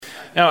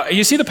Now,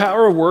 you see the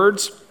power of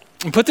words?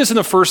 And put this in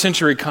the first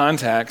century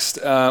context.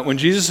 When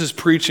Jesus is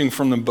preaching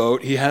from the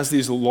boat, he has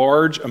these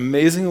large,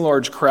 amazingly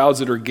large crowds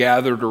that are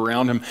gathered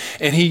around him,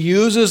 and he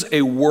uses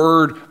a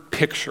word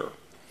picture.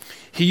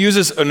 He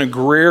uses an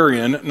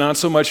agrarian, not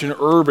so much an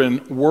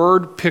urban,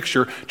 word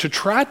picture to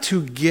try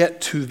to get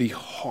to the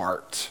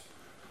heart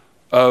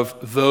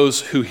of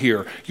those who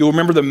hear. You'll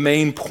remember the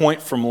main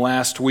point from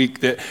last week,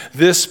 that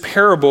this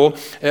parable,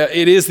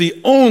 it is the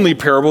only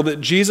parable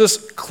that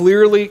Jesus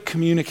clearly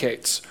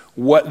communicates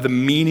what the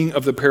meaning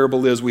of the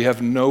parable is. We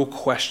have no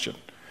question.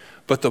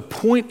 But the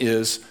point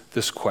is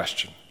this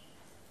question: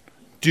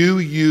 do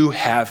you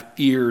have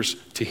ears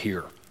to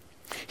hear?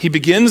 He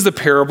begins the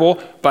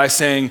parable by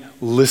saying,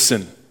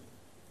 listen.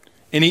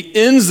 And he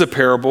ends the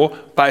parable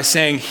by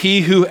saying,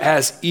 he who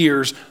has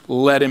ears,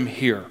 let him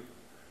hear.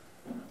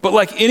 But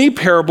like any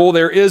parable,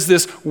 there is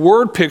this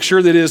word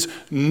picture that is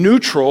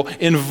neutral,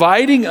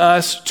 inviting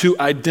us to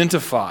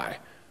identify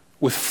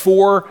with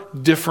 4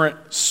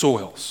 different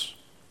soils.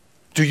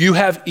 Do you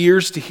have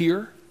ears to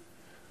hear?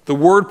 The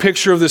word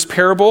picture of this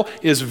parable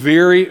is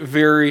very,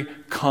 very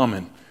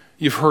common.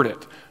 You've heard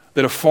it,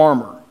 that a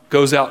farmer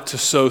goes out to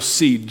sow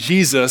seed.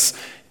 Jesus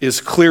is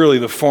clearly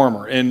the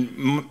farmer.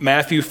 In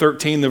Matthew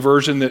 13, the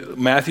version that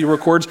Matthew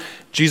records,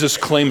 Jesus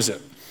claims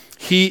it.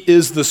 He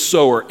is the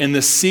sower, and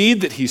the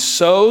seed that he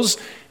sows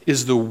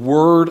is the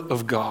word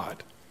of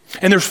God.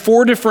 And there's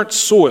 4 different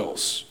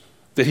soils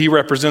that he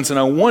represents, and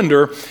I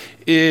wonder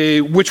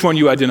which one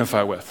you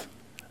identify with.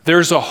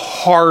 There's a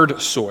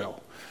hard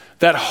soil.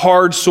 That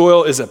hard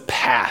soil is a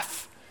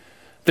path.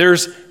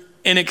 There's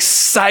an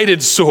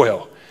excited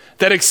soil.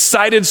 That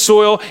excited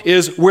soil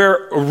is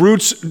where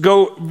roots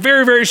go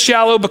very, very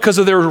shallow because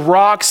of their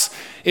rocks.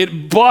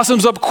 It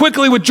blossoms up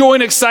quickly with joy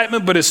and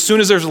excitement, but as soon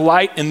as there's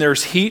light and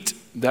there's heat,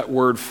 that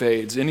word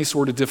fades. Any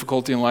sort of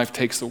difficulty in life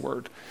takes the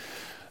word.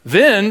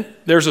 Then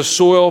there's a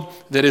soil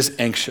that is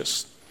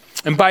anxious.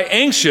 And by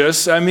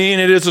anxious, I mean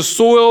it is a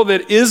soil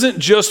that isn't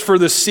just for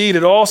the seed,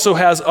 it also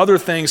has other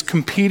things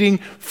competing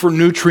for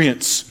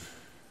nutrients.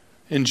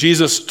 And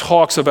Jesus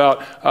talks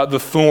about the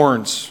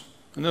thorns.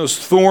 And those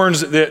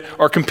thorns that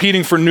are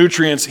competing for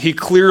nutrients, he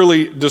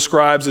clearly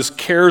describes as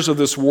cares of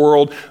this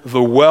world,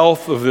 the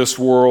wealth of this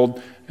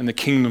world, and the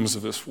kingdoms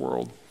of this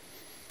world.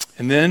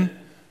 And then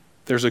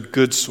there's a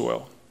good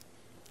soil,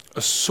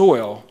 a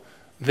soil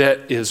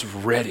that is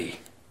ready,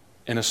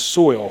 and a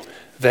soil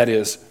that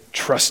is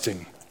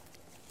trusting.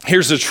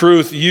 Here's the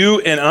truth.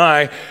 You and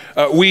I,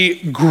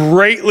 we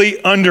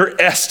greatly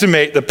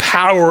underestimate the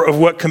power of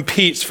what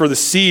competes for the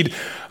seed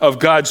of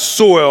God's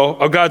soil,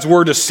 of God's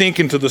word to sink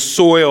into the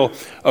soil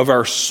of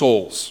our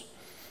souls.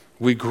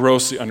 We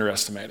grossly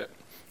underestimate it.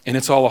 And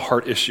it's all a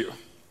heart issue.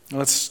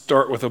 Let's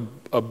start with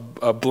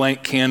a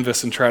blank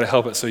canvas and try to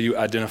help it so you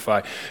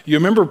identify. You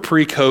remember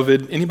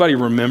pre-COVID? Anybody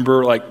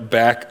remember like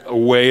back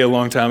way a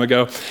long time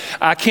ago?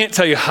 I can't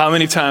tell you how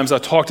many times I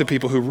talk to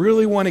people who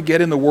really want to get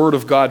in the Word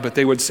of God, but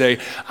they would say,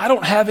 I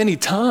don't have any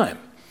time.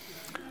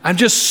 I'm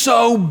just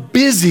so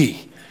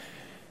busy.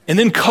 And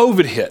then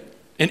COVID hit,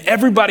 and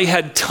everybody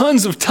had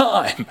tons of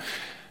time.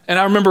 And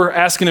I remember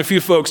asking a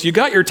few folks, you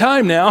got your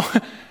time now.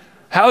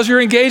 How's your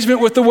engagement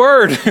with the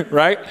Word,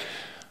 right?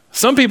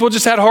 Some people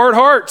just had hard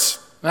hearts.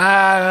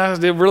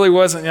 It really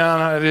wasn't,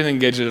 I didn't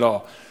engage it at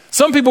all.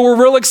 Some people were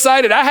real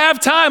excited. I have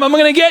time. I'm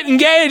going to get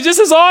engaged. This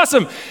is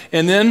awesome.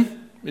 And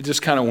then it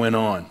just kind of went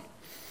on.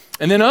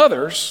 And then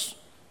others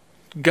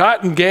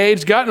got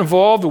engaged, got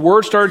involved. The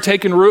word started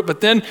taking root. But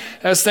then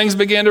as things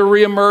began to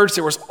reemerge,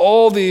 there was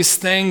all these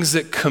things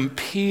that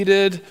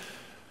competed,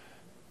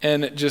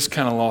 and it just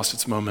kind of lost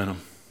its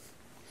momentum.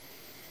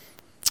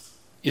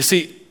 You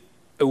see,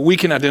 we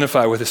can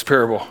identify with this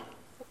parable.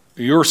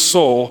 Your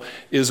soul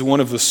is one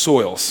of the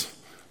soils.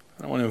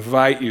 I want to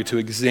invite you to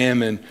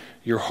examine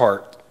your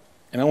heart.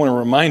 And I want to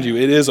remind you,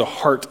 it is a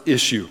heart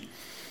issue.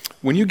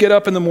 When you get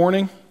up in the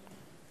morning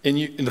and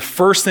the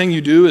first thing you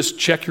do is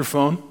check your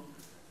phone,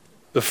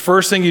 the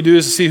first thing you do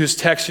is to see who's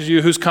texted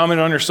you, who's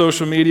commented on your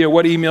social media,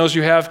 what emails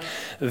you have,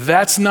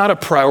 that's not a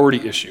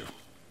priority issue.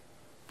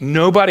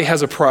 Nobody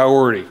has a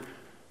priority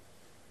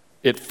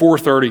at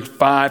 4:30,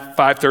 5,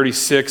 5:30,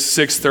 6,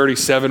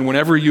 6:37,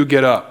 whenever you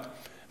get up.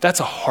 That's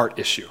a heart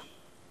issue.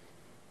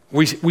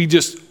 We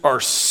just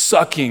are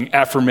sucking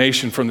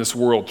affirmation from this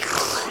world.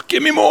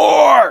 Give me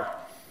more.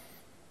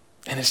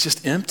 And it's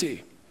just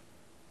empty.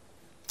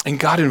 And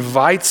God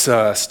invites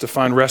us to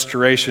find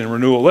restoration and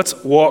renewal. Let's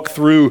walk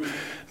through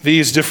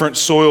these different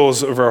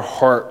soils of our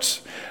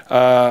hearts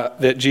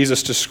that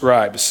Jesus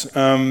describes.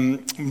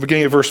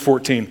 Beginning at verse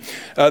 14.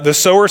 The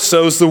sower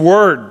sows the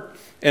word.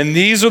 And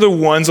these are the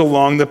ones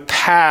along the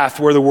path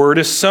where the word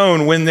is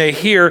sown. When they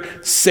hear,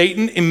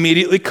 Satan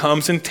immediately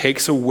comes and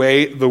takes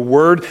away the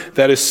word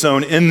that is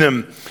sown in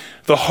them.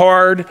 The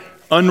hard,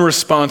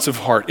 unresponsive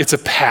heart. It's a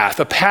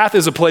path. A path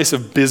is a place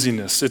of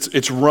busyness.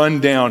 It's run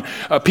down.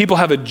 People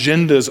have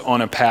agendas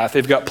on a path.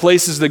 They've got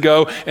places to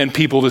go and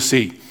people to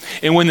see.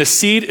 And when the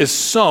seed is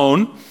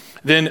sown,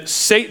 then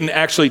Satan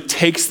actually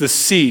takes the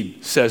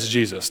seed, says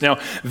Jesus. Now,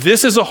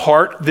 this is a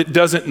heart that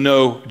doesn't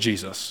know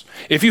Jesus.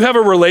 If you have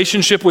a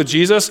relationship with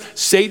Jesus,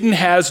 Satan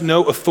has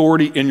no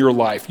authority in your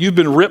life. You've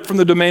been ripped from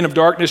the domain of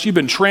darkness. You've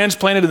been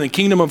transplanted in the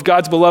kingdom of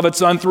God's beloved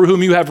Son, through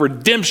whom you have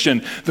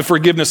redemption, the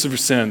forgiveness of your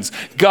sins.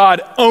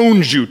 God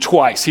owns you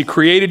twice. He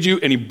created you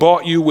and he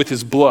bought you with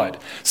his blood.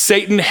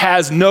 Satan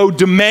has no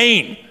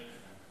domain.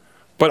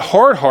 But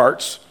hard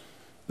hearts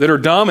that are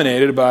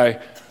dominated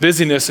by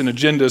busyness and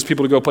agendas,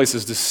 people to go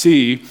places to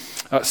see,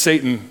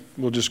 Satan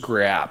will just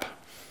grab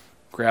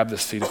the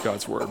seed of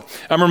God's word.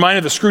 I'm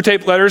reminded of the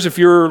Screwtape Letters. If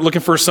you're looking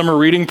for a summer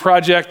reading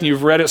project and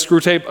you've read it,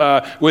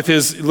 Screwtape with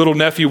his little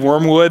nephew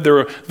Wormwood,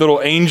 they're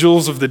little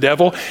angels of the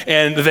devil.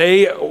 And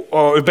they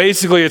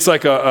basically, it's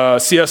like a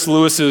C.S.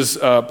 Lewis's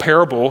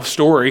parable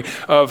story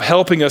of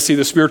helping us see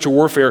the spiritual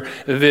warfare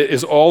that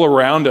is all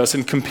around us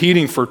and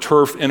competing for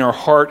turf in our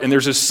heart. And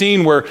there's a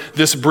scene where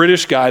this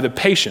British guy, the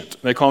patient,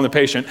 they call him the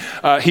patient,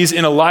 he's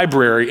in a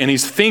library and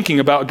he's thinking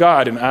about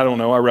God. And I don't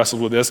know, I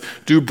wrestled with this.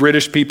 Do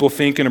British people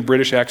think in a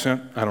British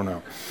accent? I don't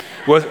know.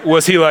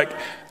 Was he like,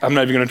 I'm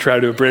not even going to try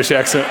to do a British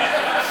accent,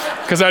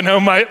 because I know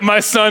my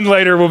son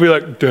later will be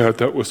like, Dad,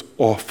 that was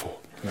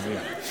awful.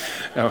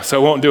 No, so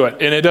I won't do it.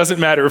 And it doesn't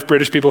matter if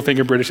British people think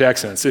in British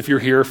accents. If you're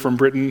here from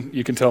Britain,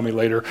 you can tell me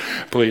later,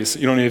 please.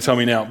 You don't need to tell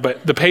me now.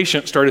 But the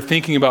patient started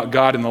thinking about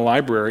God in the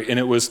library, and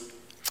it was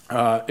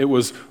a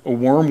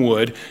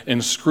Wormwood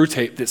and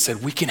Screwtape that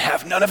said, we can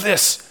have none of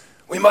this.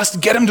 We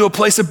must get him to a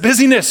place of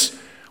busyness.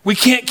 We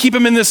can't keep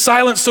him in this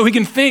silence so he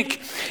can think.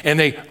 And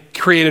they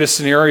created a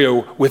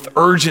scenario with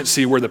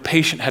urgency where the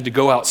patient had to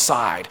go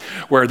outside,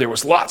 where there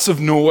was lots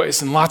of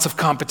noise and lots of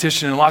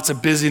competition and lots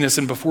of busyness.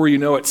 And before you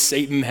know it,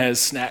 Satan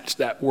has snatched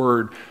that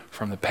word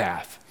from the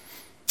path.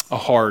 A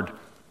hard,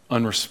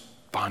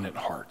 unrespondent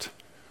heart.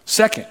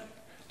 Second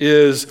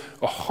is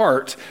a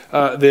heart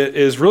that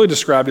is really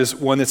described as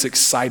one that's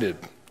excited.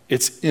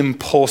 It's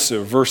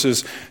impulsive.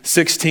 Verses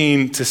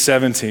 16 to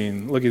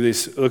 17. Look at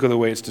these. Look at the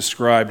way it's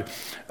described.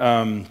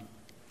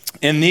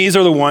 And these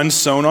are the ones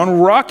sown on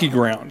rocky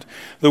ground,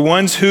 the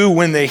ones who,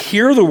 when they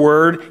hear the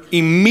word,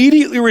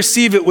 immediately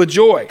receive it with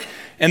joy.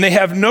 And they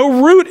have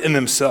no root in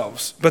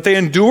themselves, but they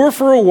endure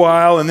for a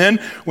while. And then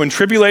when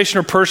tribulation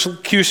or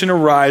persecution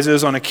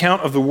arises on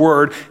account of the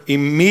word,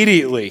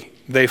 immediately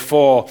they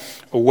fall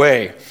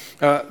away.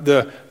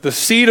 The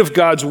seed of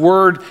God's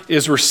word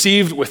is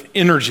received with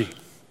energy,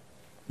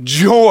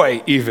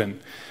 joy even.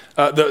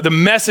 The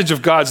message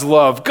of God's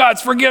love,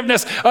 God's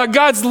forgiveness,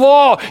 God's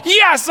law.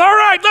 Yes, all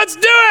right, let's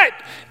do it.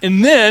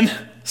 And then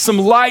some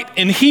light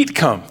and heat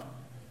come.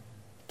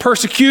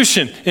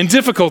 Persecution and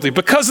difficulty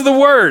because of the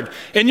word.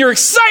 And your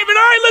excitement,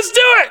 all right, let's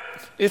do it.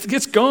 It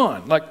gets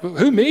gone. Like,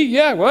 who, me?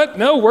 Yeah, what?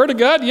 No, word of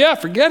God? Yeah,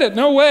 forget it.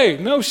 No way.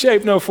 No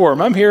shape, no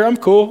form. I'm here. I'm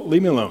cool.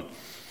 Leave me alone.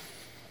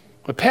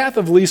 The path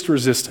of least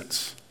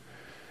resistance.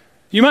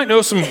 You might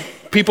know some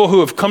people who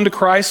have come to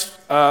Christ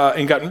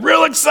and gotten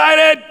real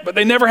excited, but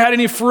they never had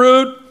any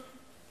fruit.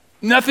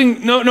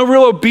 Nothing, no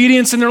real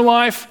obedience in their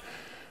life.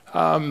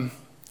 I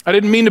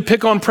didn't mean to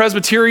pick on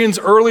Presbyterians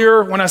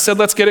earlier when I said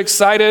let's get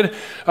excited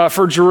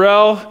for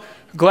Jarrell.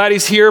 Glad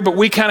he's here, but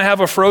we kind of have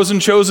a frozen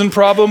chosen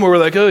problem where we're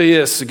like, oh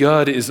yes,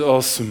 God is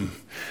awesome.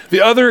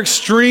 The other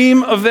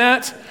extreme of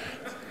that,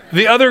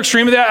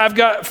 I've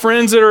got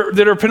friends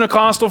that are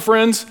Pentecostal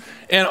friends,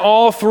 and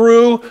all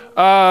through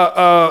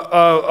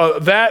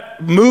that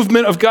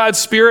movement of God's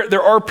Spirit,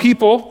 there are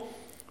people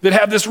that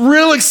have this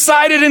real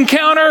excited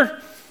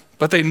encounter,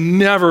 but they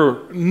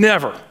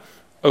never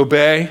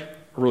obey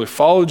or really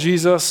follow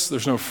Jesus.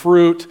 There's no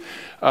fruit.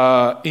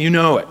 You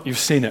know it. You've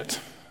seen it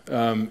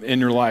in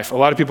your life. A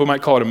lot of people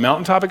might call it a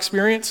mountaintop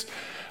experience,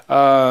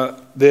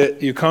 that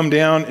you come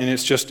down and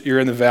it's just you're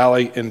in the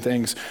valley and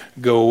things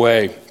go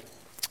away.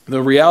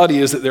 The reality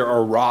is that there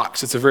are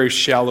rocks. It's a very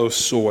shallow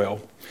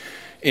soil.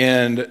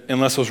 And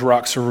unless those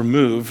rocks are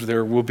removed,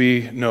 there will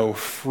be no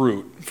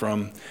fruit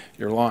from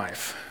your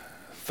life.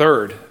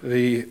 Third,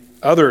 the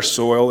other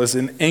soil is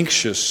an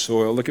anxious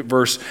soil. Look at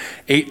verse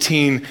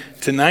 18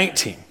 to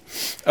 19.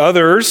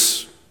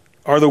 Others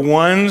are the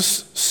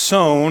ones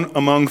sown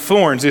among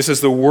thorns. This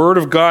is the word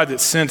of God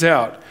that's sent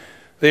out.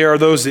 They are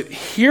those that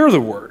hear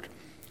the word,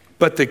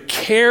 but the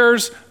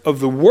cares of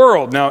the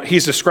world. Now,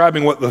 he's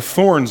describing what the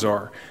thorns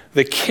are.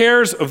 The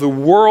cares of the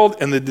world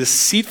and the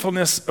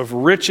deceitfulness of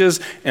riches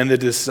and the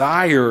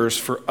desires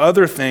for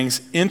other things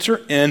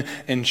enter in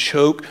and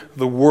choke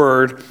the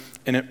word,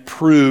 and it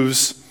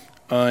proves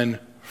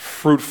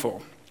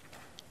unfruitful.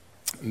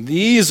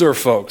 These are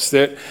folks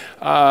that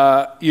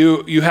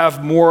you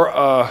have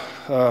more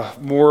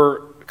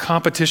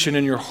competition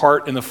in your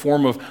heart in the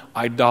form of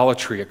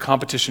idolatry, a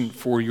competition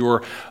for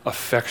your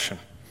affection.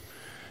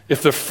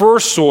 If the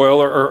first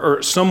soil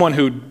or someone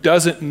who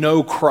doesn't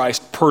know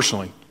Christ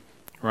personally,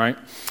 right,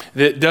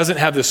 that doesn't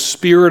have the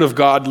Spirit of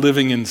God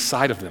living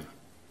inside of them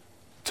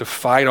to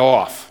fight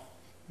off,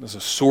 there's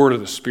a sword of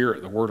the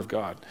Spirit, the Word of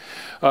God,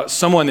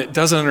 someone that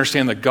doesn't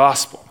understand the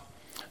gospel,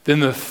 then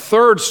the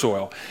third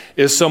soil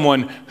is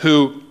someone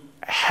who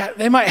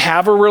they might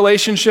have a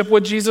relationship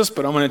with Jesus,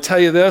 but I'm going to tell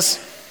you this,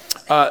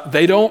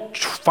 they don't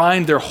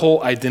find their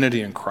whole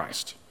identity in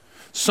Christ.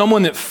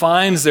 Someone that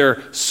finds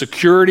their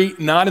security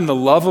not in the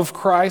love of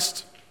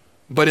Christ,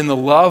 but in the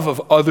love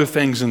of other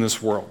things in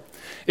this world.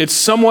 It's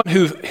someone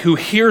who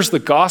hears the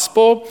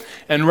gospel,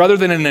 and rather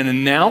than an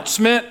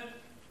announcement,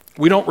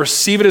 we don't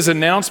receive it as an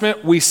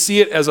announcement. We see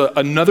it as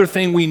another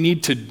thing we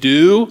need to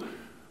do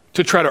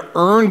to try to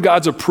earn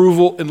God's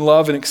approval and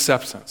love and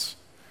acceptance.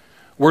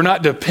 We're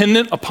not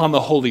dependent upon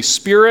the Holy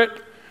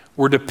Spirit.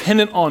 We're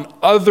dependent on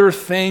other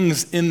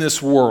things in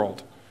this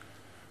world.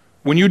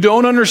 When you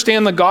don't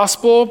understand the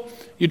gospel,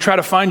 you try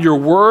to find your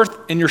worth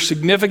and your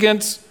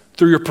significance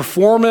through your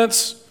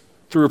performance,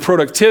 through your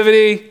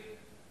productivity,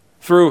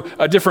 through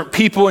different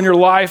people in your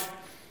life.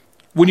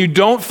 When you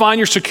don't find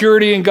your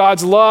security in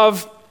God's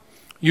love,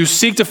 you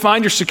seek to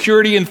find your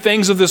security in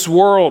things of this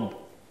world,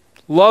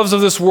 loves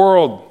of this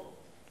world,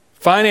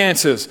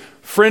 finances,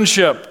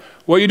 friendship,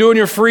 what you do in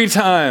your free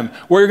time,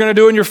 what you're going to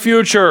do in your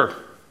future.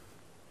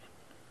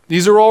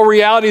 These are all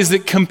realities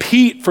that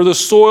compete for the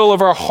soil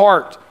of our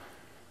heart.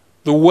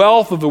 The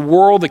wealth of the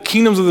world, the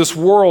kingdoms of this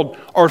world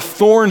are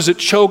thorns that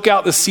choke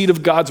out the seed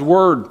of God's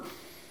word.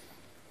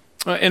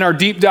 In our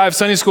deep dive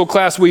Sunday school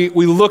class, we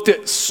looked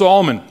at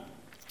Solomon.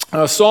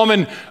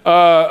 Solomon,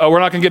 we're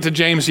not going to get to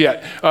James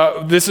yet.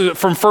 This is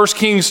from 1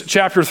 Kings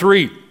chapter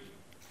 3.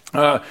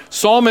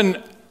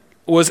 Solomon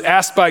was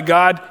asked by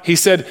God, he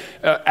said,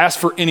 ask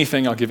for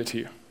anything, I'll give it to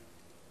you.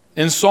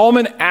 And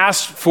Solomon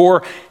asked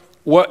for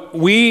what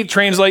we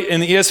translate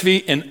in the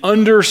ESV, an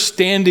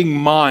understanding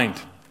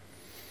mind.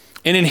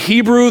 And in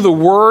Hebrew, the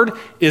word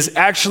is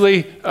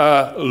actually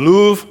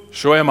luv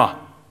shoema.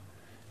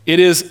 It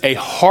is a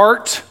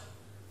heart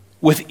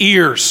with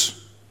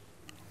ears,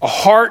 a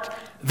heart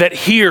that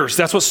hears.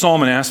 That's what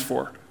Solomon asked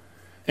for.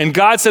 And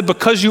God said,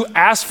 because you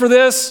asked for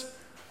this,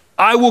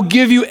 I will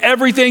give you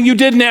everything you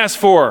didn't ask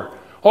for.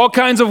 All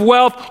kinds of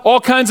wealth, all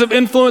kinds of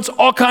influence,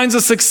 all kinds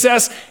of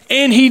success.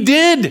 And he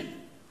did.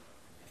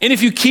 And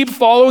if you keep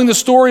following the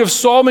story of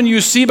Solomon,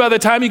 you see by the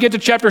time you get to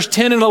chapters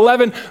 10 and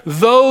 11,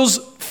 those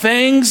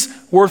things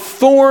were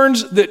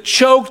thorns that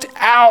choked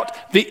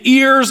out the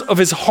ears of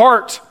his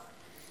heart.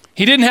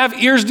 He didn't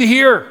have ears to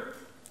hear.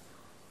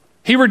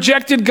 He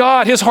rejected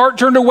God. His heart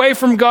turned away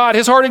from God.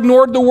 His heart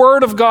ignored the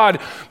word of God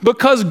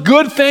because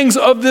good things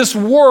of this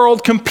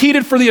world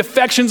competed for the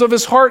affections of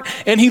his heart,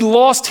 and he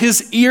lost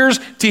his ears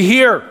to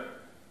hear.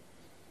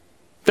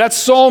 That's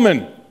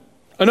Solomon.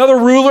 Another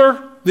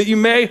ruler that you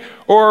may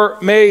or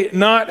may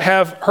not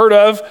have heard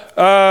of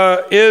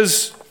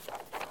is,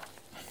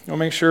 I'll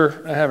make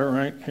sure I have it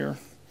right here.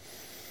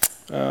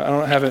 I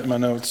don't have it in my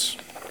notes.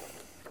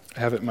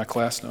 I have it in my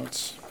class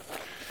notes.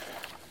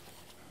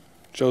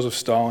 Joseph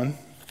Stalin.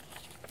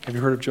 Have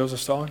you heard of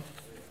Joseph Stalin?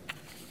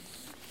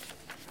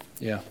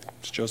 Yeah,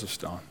 it's Joseph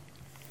Stalin.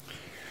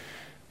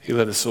 He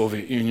led the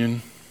Soviet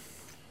Union.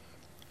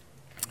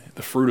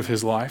 The fruit of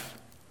his life,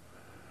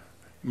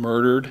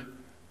 murdered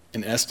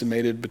an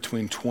estimated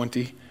between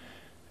 20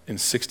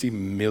 and 60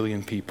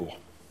 million people.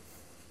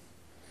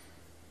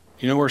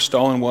 You know where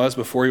Stalin was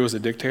before he was a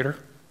dictator?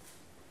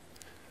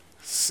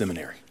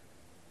 Seminary.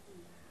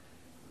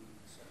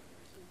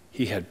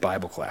 He had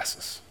Bible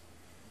classes.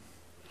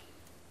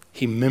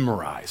 He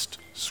memorized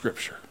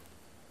Scripture.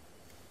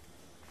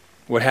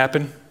 What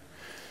happened?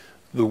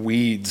 The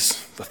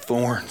weeds, the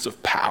thorns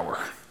of power,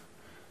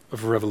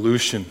 of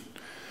revolution,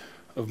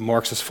 of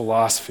Marxist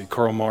philosophy.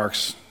 Karl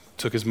Marx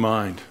took his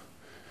mind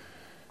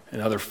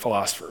and other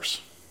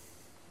philosophers.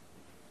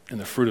 And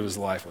the fruit of his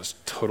life was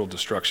total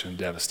destruction and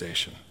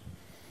devastation.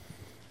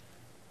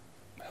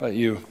 How about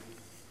you?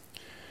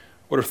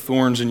 What are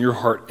thorns in your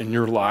heart, in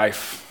your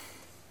life?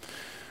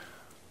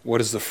 What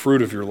does the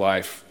fruit of your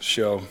life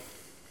show?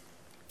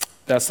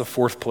 That's the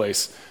fourth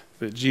place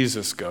that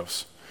Jesus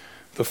goes.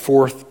 The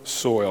fourth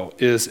soil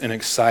is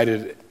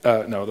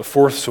the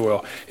fourth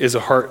soil is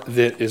a heart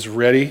that is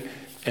ready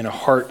and a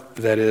heart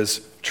that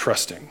is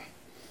trusting.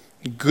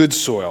 Good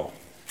soil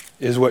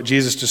is what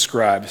Jesus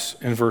describes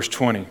in verse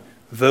 20.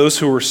 Those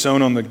who are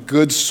sown on the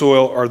good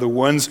soil are the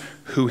ones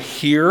who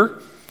hear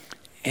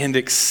and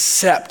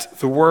accept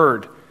the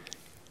word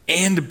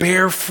and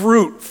bear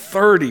fruit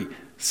 30,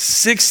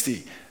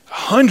 60,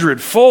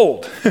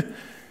 100-fold.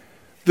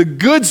 The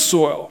good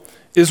soil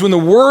is when the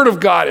word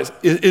of God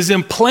is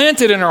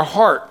implanted in our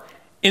heart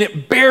and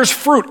it bears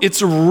fruit.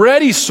 It's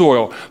ready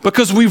soil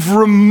because we've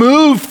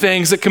removed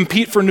things that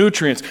compete for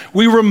nutrients.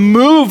 We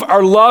remove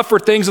our love for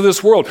things of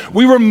this world.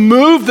 We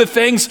remove the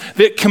things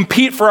that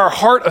compete for our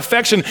heart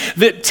affection,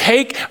 that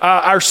take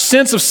our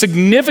sense of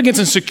significance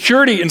and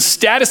security and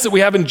status that we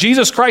have in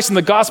Jesus Christ and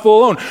the gospel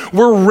alone.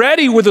 We're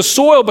ready with the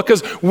soil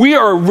because we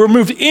are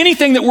removed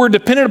anything that we're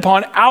dependent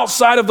upon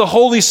outside of the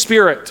Holy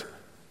Spirit.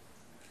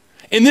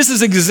 And this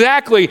is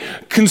exactly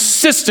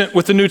consistent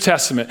with the New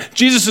Testament.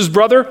 Jesus'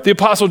 brother, the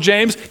Apostle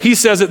James, he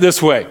says it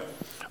this way: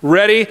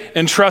 ready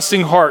and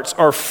trusting hearts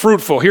are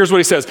fruitful. Here's what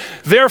he says: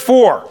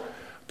 therefore,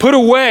 put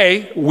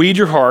away, weed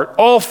your heart,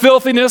 all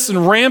filthiness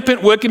and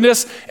rampant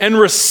wickedness, and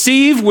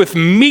receive with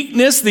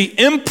meekness the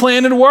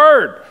implanted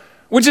word,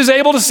 which is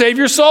able to save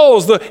your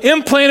souls. The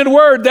implanted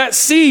word, that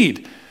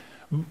seed.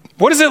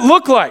 What does it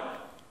look like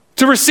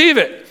to receive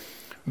it?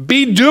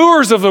 Be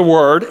doers of the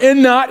word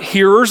and not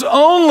hearers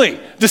only,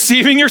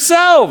 deceiving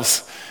yourselves.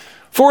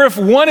 For if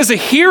one is a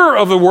hearer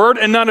of the word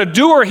and not a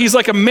doer, he's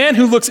like a man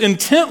who looks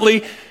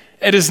intently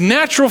at his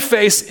natural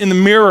face in the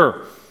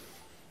mirror.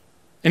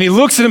 And he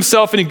looks at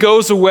himself and he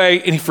goes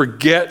away and he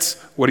forgets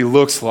what he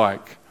looks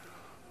like.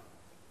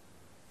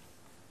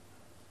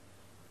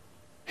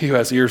 He who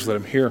has ears, let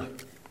him hear.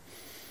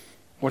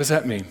 What does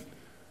that mean?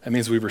 That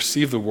means we've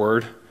received the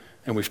word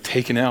and we've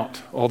taken out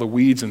all the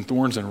weeds and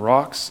thorns and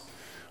rocks.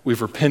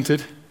 We've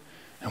repented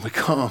and we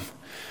come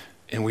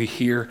and we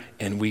hear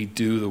and we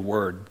do the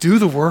word. Do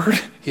the word?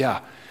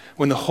 Yeah.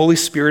 When the Holy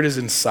Spirit is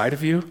inside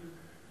of you,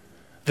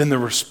 then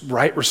the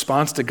right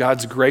response to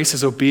God's grace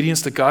is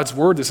obedience to God's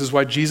word. This is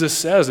why Jesus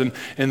says in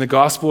the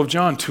Gospel of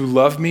John, to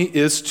love me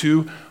is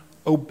to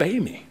obey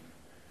me.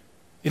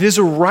 It is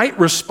a right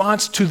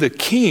response to the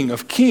King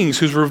of Kings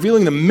who's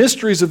revealing the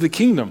mysteries of the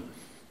kingdom.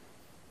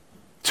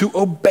 To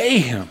obey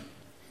him,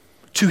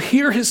 to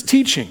hear his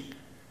teaching,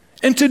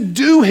 and to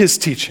do his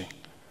teaching.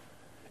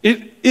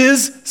 It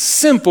is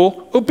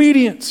simple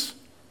obedience.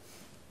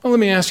 Well, let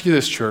me ask you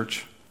this,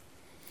 church.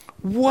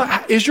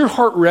 Is your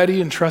heart ready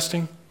and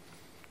trusting?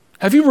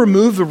 Have you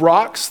removed the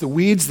rocks, the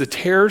weeds, the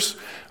tares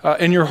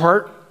in your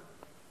heart?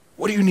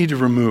 What do you need to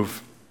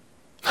remove?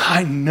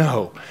 I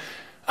know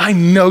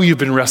you've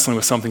been wrestling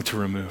with something to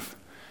remove.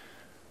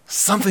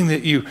 Something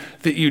that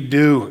you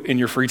do in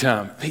your free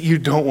time that you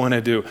don't want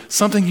to do.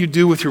 Something you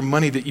do with your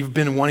money that you've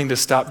been wanting to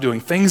stop doing.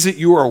 Things that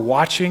you are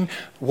watching,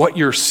 what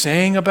you're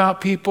saying about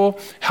people,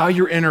 how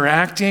you're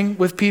interacting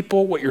with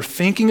people, what you're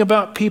thinking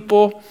about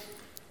people,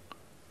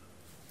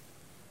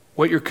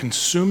 what you're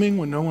consuming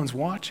when no one's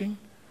watching.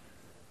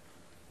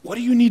 What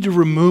do you need to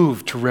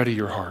remove to ready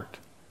your heart?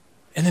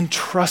 And then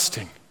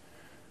trusting.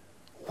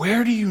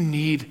 Where do you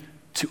need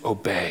to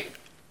obey?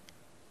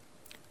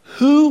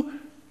 Who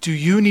do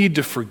you need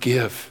to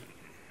forgive?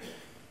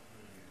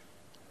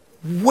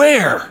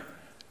 Where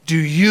do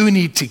you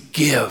need to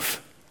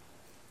give?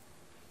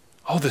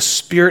 Oh, the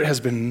Spirit has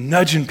been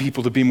nudging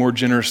people to be more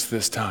generous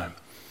this time.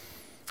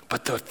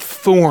 But the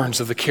thorns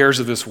of the cares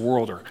of this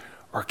world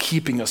are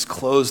keeping us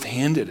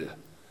closed-handed.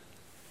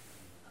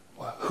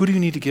 Who do you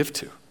need to give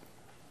to?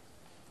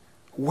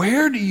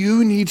 Where do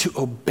you need to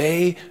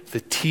obey the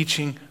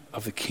teaching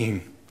of the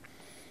King?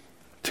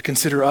 To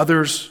consider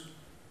others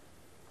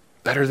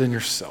better than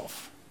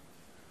yourself.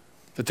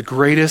 That the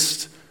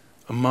greatest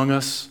among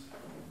us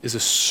is a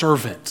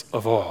servant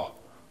of all.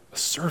 A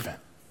servant,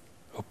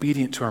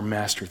 obedient to our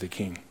master, the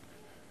King.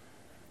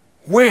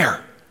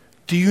 Where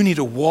do you need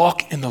to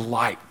walk in the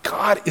light?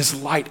 God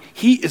is light.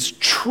 He is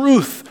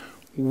truth.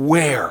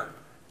 Where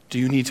do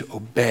you need to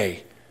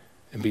obey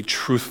and be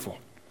truthful?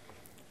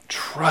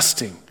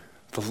 Trusting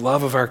the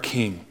love of our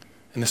King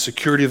and the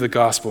security of the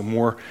gospel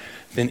more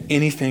than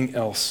anything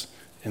else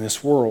in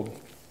this world.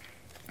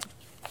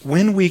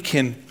 When we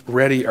can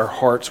ready our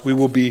hearts, we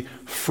will be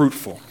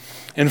fruitful.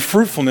 And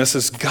fruitfulness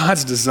is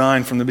God's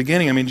design from the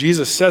beginning. I mean,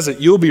 Jesus says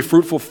that you'll be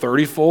fruitful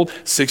 30-fold,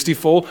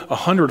 60-fold,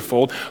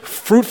 100-fold.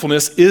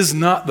 Fruitfulness is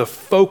not the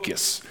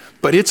focus,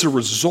 but it's a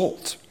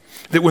result.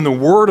 That when the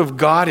word of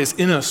God is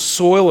in a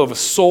soil of a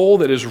soul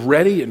that is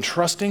ready and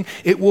trusting,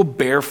 it will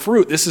bear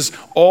fruit. This is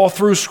all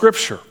through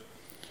Scripture.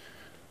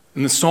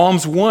 In the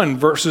Psalms 1,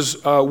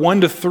 verses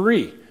 1 to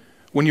 3,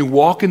 when you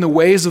walk in the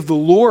ways of the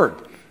Lord,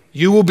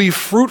 you will be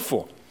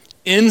fruitful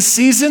in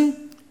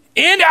season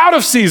and out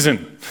of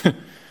season.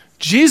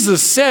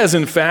 Jesus says,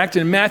 in fact,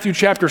 in Matthew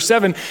chapter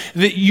 7,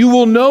 that you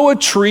will know a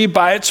tree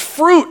by its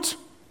fruit.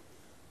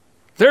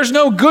 There's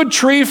no good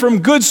tree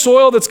from good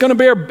soil that's going to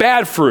bear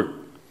bad fruit.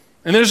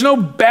 And there's no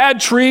bad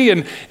tree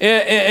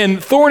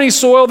and thorny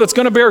soil that's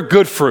going to bear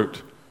good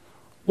fruit.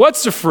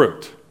 What's the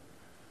fruit?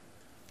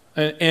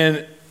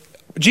 And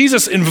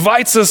Jesus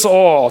invites us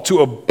all to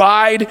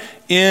abide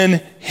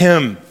in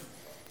him.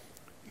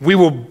 We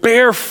will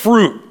bear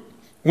fruit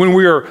when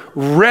we are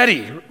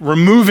ready,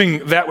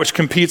 removing that which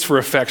competes for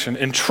affection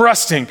and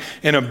trusting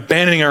and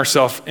abandoning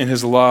ourselves in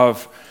his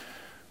love.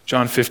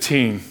 John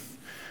 15.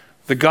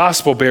 The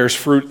gospel bears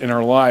fruit in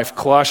our life.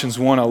 Colossians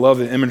 1, I love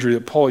the imagery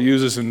that Paul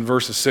uses in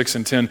verses 6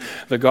 and 10.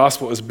 The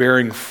gospel is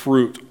bearing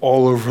fruit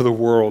all over the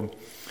world.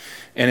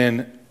 And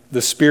in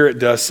the Spirit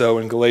does so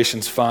in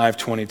Galatians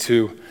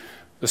 5:22.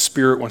 The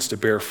Spirit wants to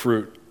bear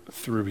fruit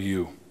through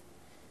you.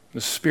 The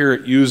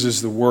Spirit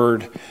uses the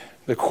word.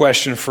 The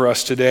question for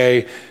us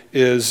today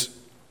is,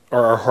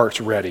 are our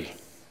hearts ready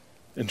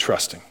and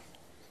trusting?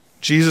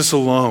 Jesus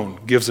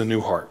alone gives a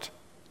new heart,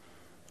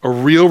 a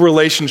real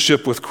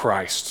relationship with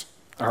Christ,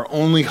 our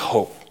only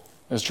hope,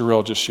 as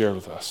Jarrell just shared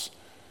with us.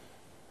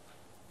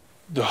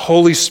 The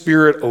Holy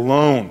Spirit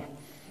alone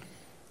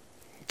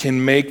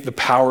can make the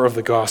power of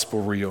the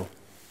gospel real.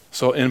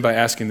 So I'll end by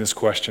asking this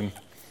question.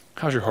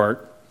 How's your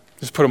heart?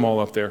 Just put them all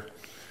up there.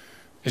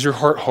 Is your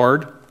heart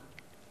hard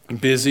and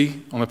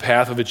busy on the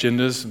path of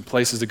agendas and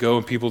places to go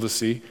and people to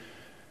see?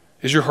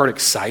 Is your heart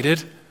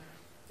excited,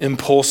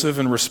 impulsive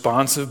and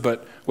responsive,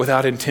 but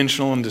without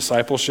intentional and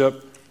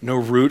discipleship? No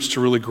roots to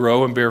really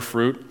grow and bear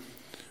fruit?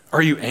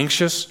 Are you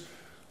anxious,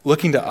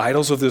 looking to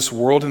idols of this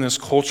world and this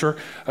culture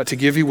to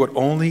give you what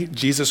only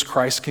Jesus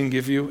Christ can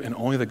give you and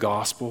only the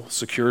gospel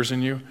secures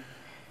in you?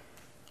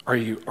 Are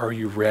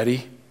you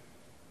ready?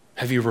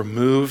 Have you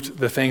removed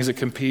the things that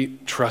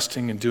compete,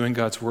 trusting and doing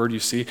God's word? You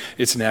see,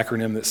 it's an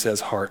acronym that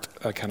says HEART.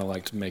 I kind of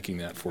liked making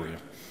that for you.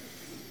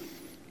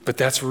 But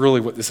that's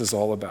really what this is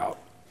all about.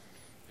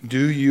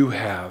 Do you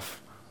have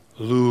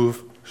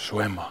Luv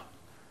Shema,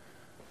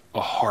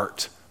 a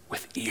heart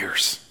with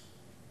ears,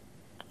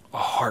 a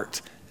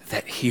heart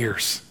that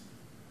hears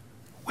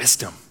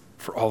wisdom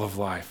for all of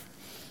life?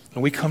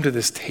 When we come to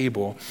this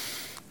table,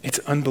 it's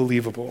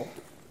unbelievable.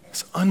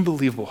 It's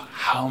unbelievable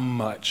how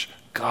much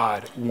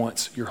God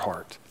wants your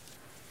heart.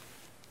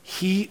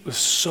 He was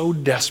so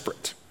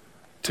desperate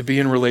to be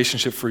in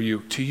relationship for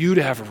you, to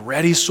have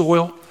ready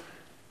soil,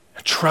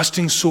 a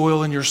trusting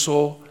soil in your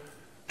soul,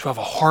 to have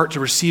a heart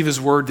to receive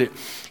his word, that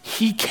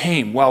he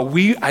came while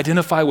we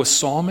identify with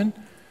Solomon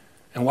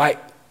and why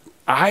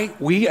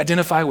we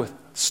identify with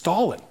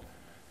Stalin,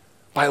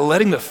 by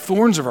letting the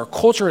thorns of our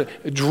culture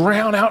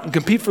drown out and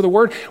compete for the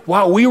word.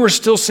 While we were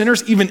still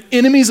sinners, even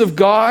enemies of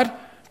God,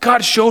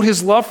 God showed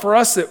his love for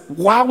us, that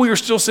while we were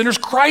still sinners,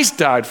 Christ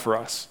died for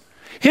us.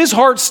 His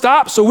heart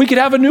stopped so we could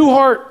have a new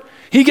heart.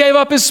 He gave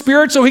up his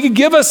spirit so he could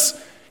give us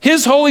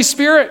his Holy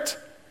Spirit.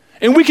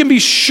 And we can be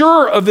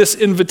sure of this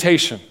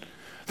invitation,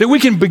 that we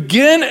can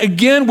begin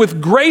again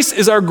with grace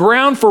as our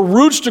ground for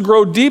roots to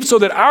grow deep so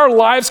that our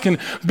lives can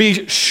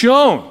be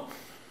shown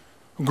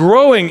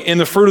growing in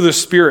the fruit of the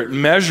Spirit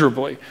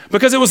measurably.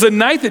 Because it was the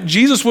night that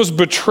Jesus was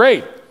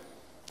betrayed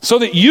so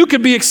that you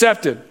could be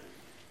accepted.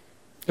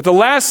 At the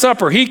Last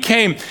Supper, he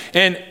came,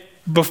 and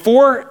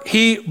before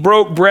he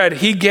broke bread,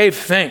 he gave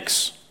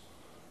thanks.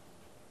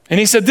 And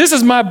he said, "This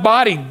is my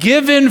body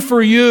given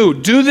for you.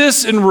 Do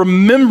this in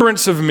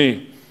remembrance of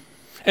me."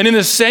 And in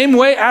the same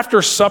way,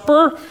 after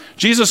supper,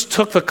 Jesus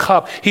took the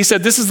cup. He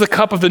said, "This is the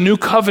cup of the new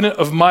covenant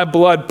of my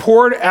blood,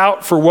 poured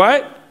out for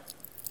what?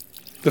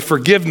 The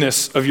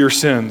forgiveness of your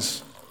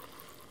sins."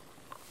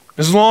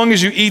 As long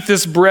as you eat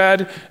this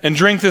bread and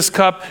drink this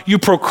cup, you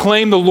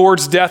proclaim the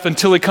Lord's death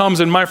until he comes.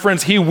 And my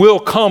friends, he will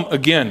come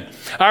again.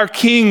 Our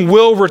King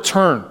will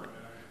return.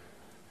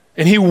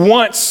 And he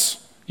wants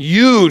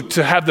you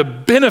to have the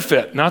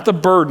benefit, not the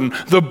burden,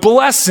 the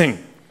blessing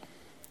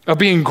of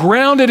being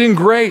grounded in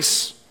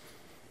grace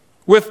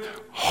with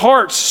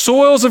hearts,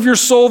 soils of your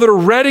soul that are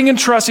ready and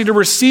trusting to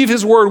receive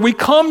his word. We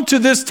come to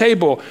this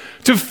table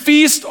to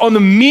feast on the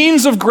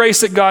means of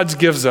grace that God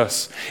gives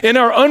us. In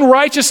our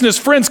unrighteousness,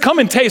 friends, come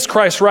and taste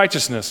Christ's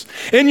righteousness.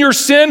 In your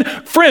sin,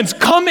 friends,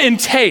 come and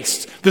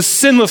taste the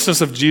sinlessness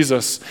of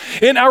Jesus.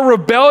 In our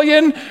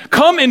rebellion,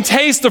 come and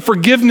taste the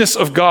forgiveness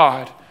of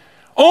God.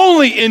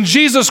 Only in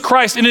Jesus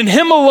Christ and in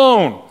him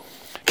alone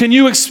can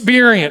you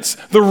experience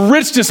the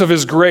richness of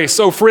his grace.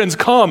 So friends,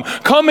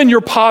 come in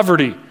your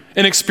poverty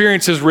and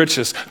experience his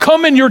riches.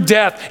 Come in your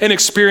death and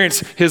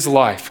experience his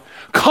life.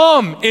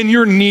 Come in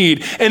your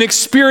need and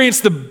experience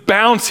the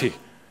bounty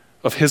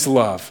of his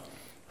love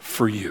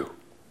for you.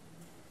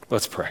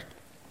 Let's pray.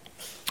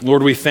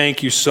 Lord, we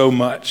thank you so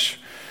much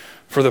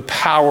for the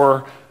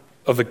power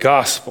of the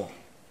gospel,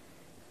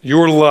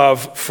 your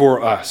love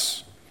for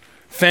us.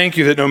 Thank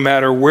you that no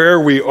matter where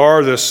we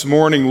are this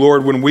morning,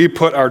 Lord, when we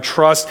put our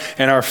trust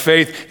and our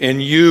faith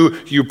in you,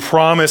 you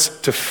promise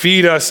to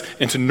feed us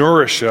and to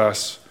nourish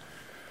us.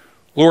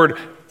 Lord,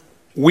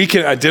 we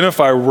can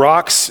identify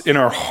rocks in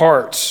our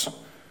hearts,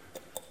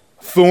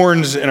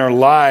 thorns in our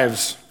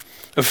lives,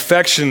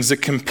 affections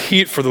that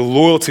compete for the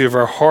loyalty of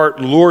our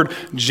heart. Lord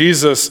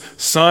Jesus,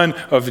 Son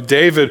of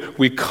David,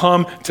 we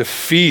come to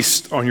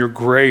feast on your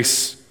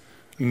grace.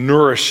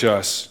 Nourish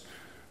us.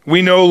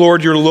 We know,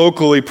 Lord, you're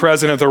locally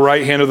present at the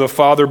right hand of the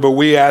Father, but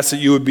we ask that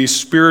you would be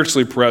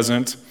spiritually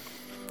present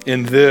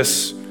in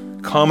this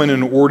common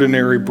and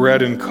ordinary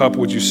bread and cup.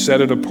 Would you set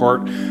it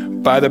apart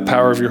by the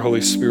power of your Holy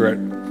Spirit?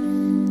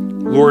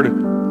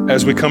 Lord,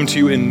 as we come to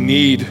you in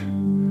need,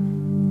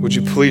 would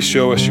you please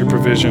show us your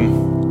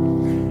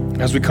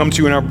provision? As we come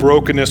to you in our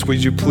brokenness,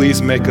 would you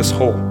please make us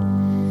whole?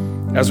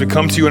 As we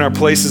come to you in our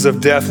places of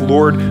death,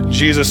 Lord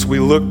Jesus, we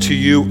look to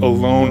you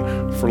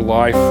alone for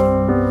life.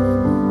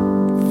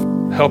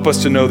 Help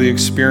us to know the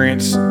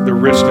experience, the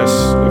richness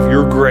of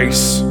your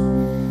grace.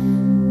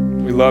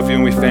 We love you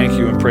and we thank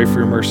you and pray for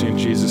your mercy in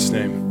Jesus'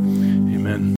 name. Amen.